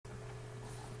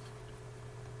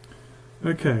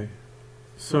Okay,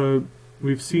 so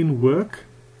we've seen work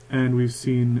and we've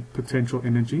seen potential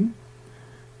energy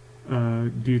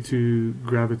due to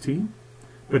gravity.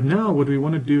 But now what we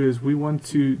want to do is we want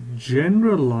to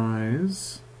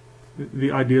generalize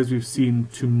the ideas we've seen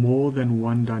to more than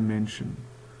one dimension.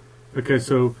 Okay,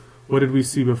 so what did we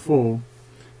see before?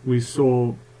 We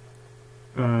saw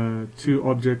two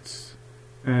objects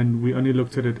and we only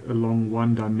looked at it along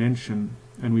one dimension,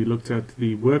 and we looked at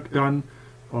the work done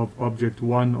of object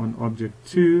 1 on object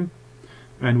 2,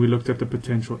 and we looked at the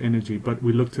potential energy, but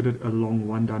we looked at it along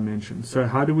one dimension. So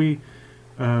how do we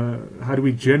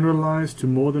generalize to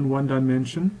more than one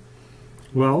dimension?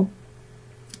 Well,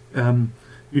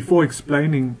 before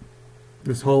explaining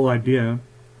this whole idea,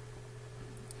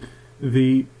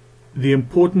 the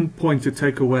important point to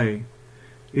take away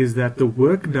is that the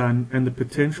work done and the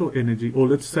potential energy, or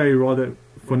let's say rather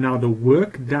for now, the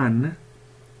work done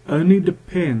only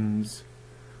depends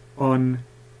on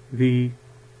the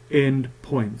end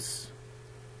points.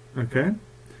 Okay?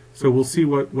 So we'll see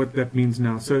what that means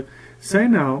now. So say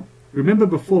now, remember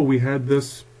before we had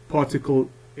this particle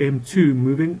M2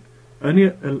 moving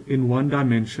only in one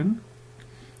dimension,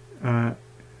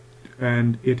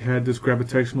 and it had this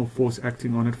gravitational force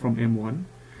acting on it from M1.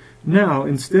 Now,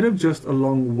 instead of just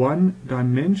along one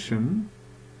dimension,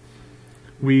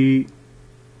 we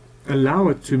allow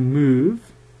it to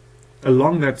move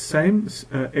along that same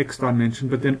x dimension,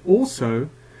 but then also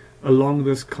along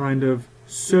this kind of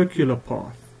circular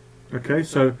path. Okay,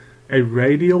 so a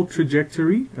radial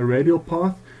trajectory, a radial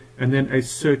path, and then a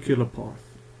circular path.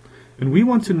 And we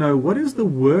want to know what is the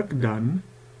work done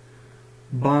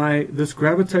by this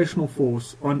gravitational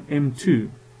force on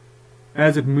M2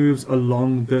 as it moves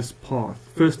along this path.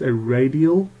 First a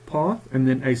radial path and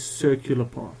then a circular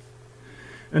path.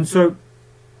 And so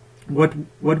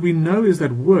what we know is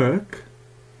that work,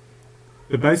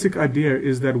 the basic idea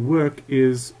is that work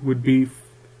would be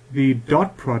the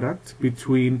dot product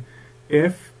between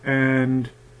F and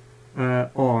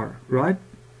R, right?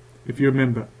 If you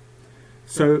remember.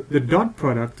 So the dot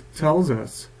product tells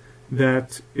us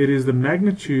that it is the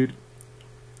magnitude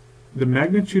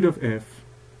of F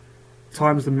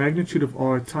times the magnitude of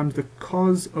R times the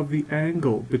cos of the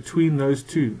angle between those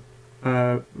two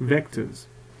vectors.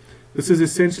 This is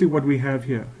essentially what we have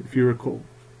here, if you recall.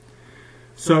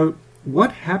 So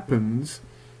what happens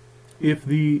if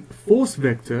the force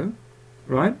vector,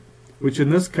 right, which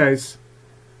in this case,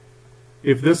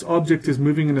 if this object is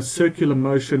moving in a circular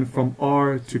motion from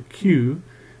R to Q,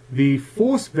 the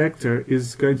force vector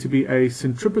is going to be a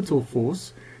centripetal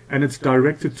force, and it's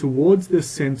directed towards the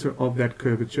center of that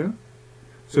curvature.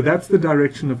 So that's the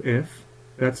direction of F.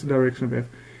 That's the direction of F.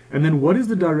 And then what is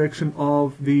the direction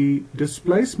of the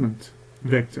displacement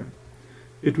vector?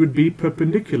 It would be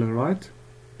perpendicular, right?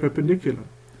 Perpendicular.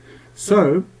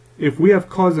 So if we have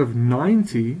cos of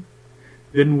 90,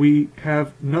 then we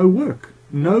have no work.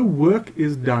 No work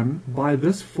is done by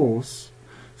this force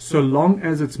so long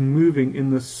as it's moving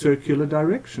in the circular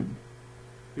direction,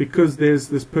 because there's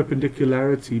this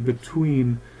perpendicularity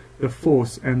between the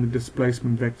force and the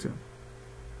displacement vector.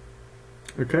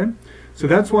 Okay, so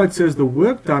that's why it says the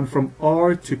work done from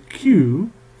R to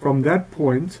Q, from that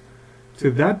point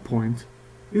to that point,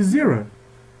 is 0.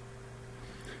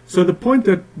 So the point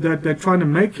that they're trying to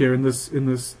make here in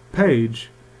this page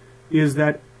is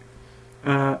that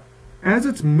as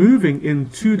it's moving in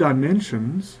two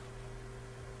dimensions,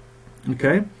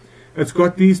 okay, it's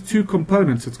got these two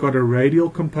components. It's got a radial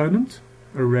component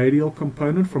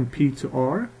from P to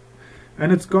R,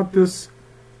 and it's got this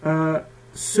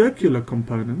circular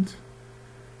component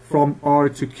from R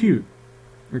to Q.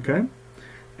 Okay,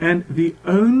 and the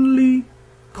only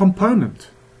component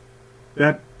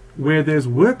where there's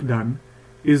work done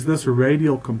is this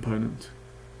radial component.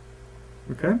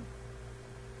 Okay,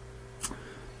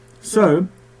 so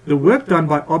the work done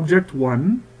by object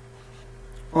 1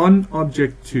 on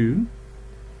object 2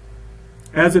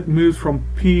 as it moves from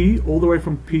P, all the way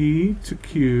from P to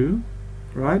Q,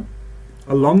 right,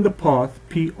 along the path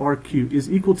PRQ, is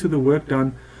equal to the work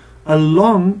done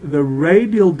along the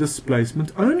radial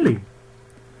displacement only.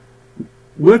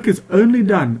 Work is only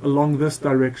done along this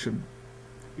direction.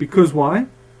 Because why?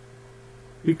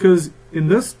 Because in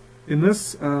this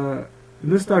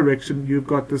direction you've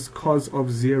got this cos of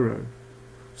 0.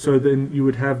 So then you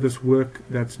would have this work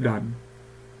that's done.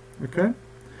 Okay?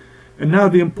 And now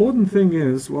the important thing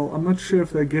is, well, I'm not sure if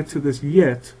they get to this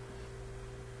yet.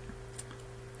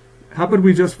 How about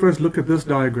we just first look at this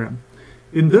diagram?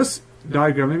 In this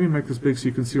diagram, let me make this big so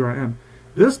you can see where I am.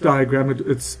 This diagram,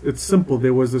 it's simple.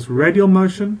 There was this radial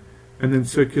motion and then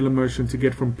circular motion to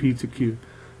get from P to Q.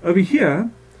 Over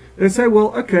here, they say,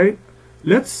 well, okay,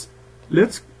 let's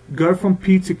go from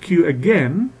P to Q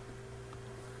again,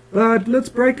 but let's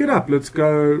break it up. Let's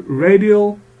go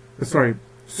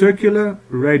circular,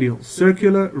 radial,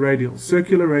 circular, radial,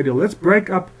 circular, radial. Let's break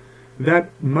up that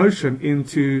motion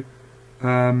into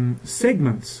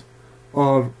segments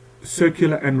of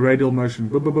circular and radial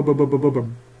motion.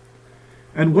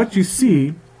 And what you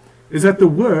see is that the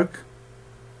work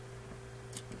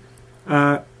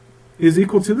is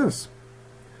equal to this.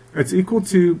 It's equal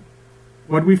to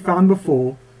what we found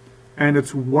before, and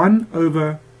it's 1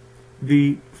 over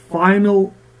the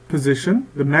final position,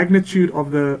 the magnitude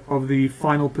of the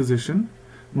final position,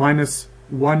 minus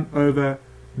 1 over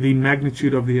the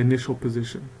magnitude of the initial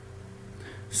position.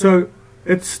 So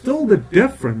it's still the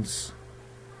difference.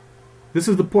 This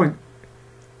is the point.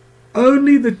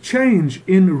 Only the change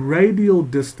in radial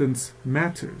distance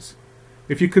matters.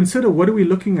 If you consider, what are we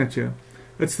looking at here?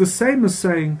 It's the same as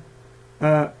saying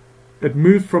it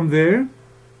moved from there,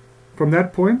 from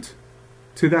that point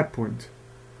to that point.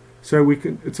 So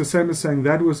it's the same as saying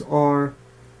that was R,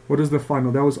 what is the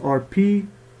final? That was RP,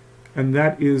 and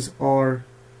that is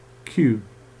RQ,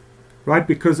 right?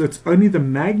 Because it's only the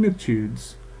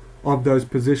magnitudes of those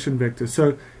position vectors.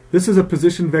 So this is a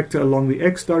position vector along the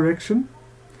x direction,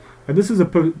 and this is a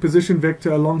position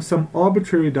vector along some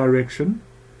arbitrary direction,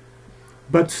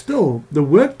 but still the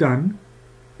work done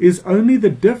is only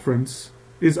the difference,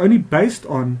 is only based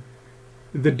on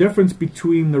the difference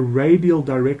between the radial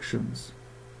directions.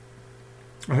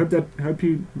 I hope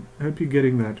you're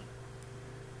getting that.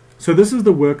 So this is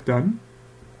the work done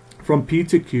from P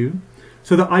to Q.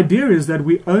 So the idea is that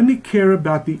we only care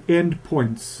about the end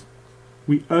points.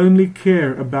 We only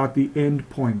care about the end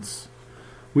points.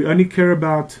 We only care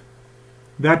about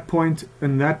that point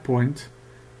and that point,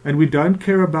 and we don't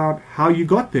care about how you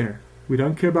got there. We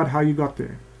don't care about how you got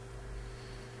there.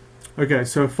 Okay,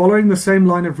 so following the same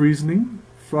line of reasoning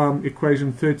from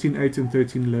equation 13.8 and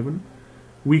 13.11,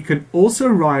 we can also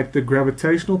write the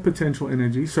gravitational potential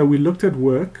energy. So we looked at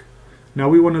work. Now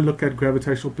we want to look at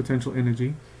gravitational potential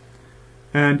energy.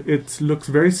 And it looks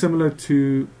very similar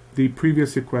to the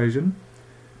previous equation.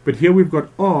 But here we've got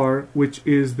R, which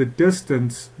is the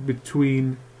distance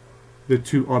between the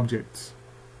two objects.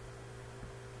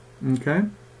 Okay?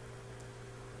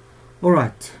 All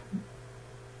right.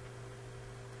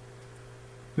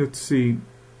 Let's see.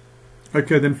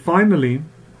 Okay, then finally,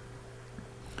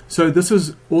 so this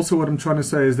is also what I'm trying to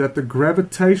say, is that the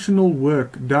gravitational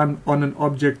work done on an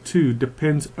object 2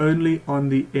 depends only on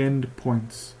the end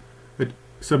points.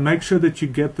 So make sure that you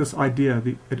get this idea.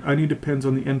 It only depends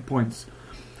on the end points.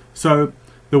 So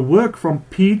the work from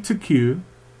P to Q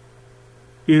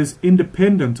is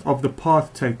independent of the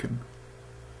path taken,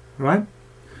 right?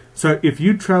 So if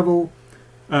you travel,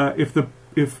 if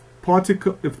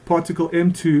particle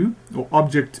M2 or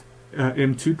object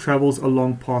M2 travels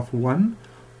along path 1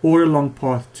 or along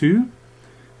path 2,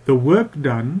 the work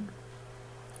done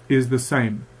is the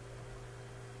same.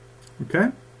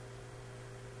 Okay?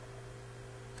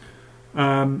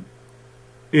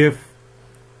 If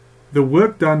the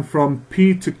work done from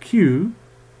P to Q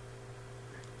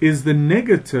is the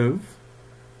negative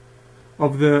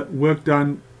of the work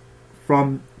done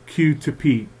from Q to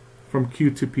P,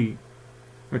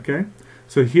 okay?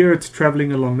 So here it's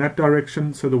traveling along that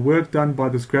direction, so the work done by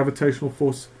this gravitational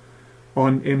force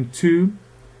on M2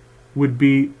 would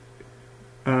be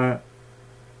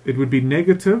it would be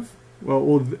negative. Well,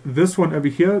 or this one over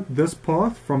here, this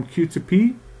path from Q to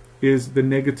P is the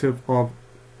negative of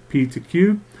P to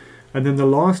Q. And then the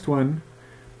last one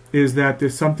is that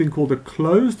there's something called a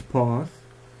closed path,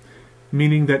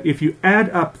 meaning that if you add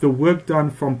up the work done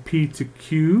from P to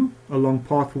Q along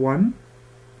path 1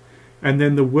 and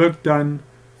then the work done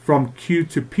from Q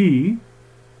to P,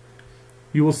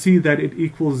 you will see that it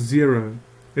equals 0.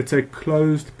 It's a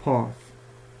closed path.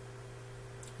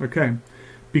 Okay.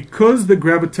 Because the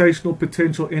gravitational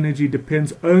potential energy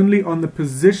depends only on the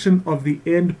position of the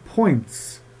end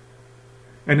points,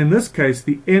 and in this case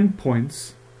the end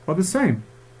points are the same,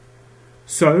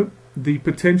 so the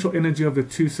potential energy of the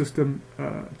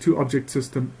two object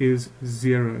system is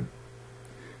 0.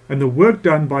 And the work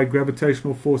done by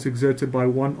gravitational force exerted by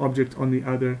one object on the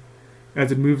other as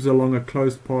it moves along a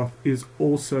closed path is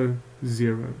also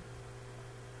 0.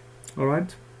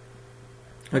 Alright?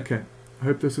 Okay, I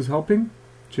hope this is helping.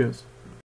 Cheers.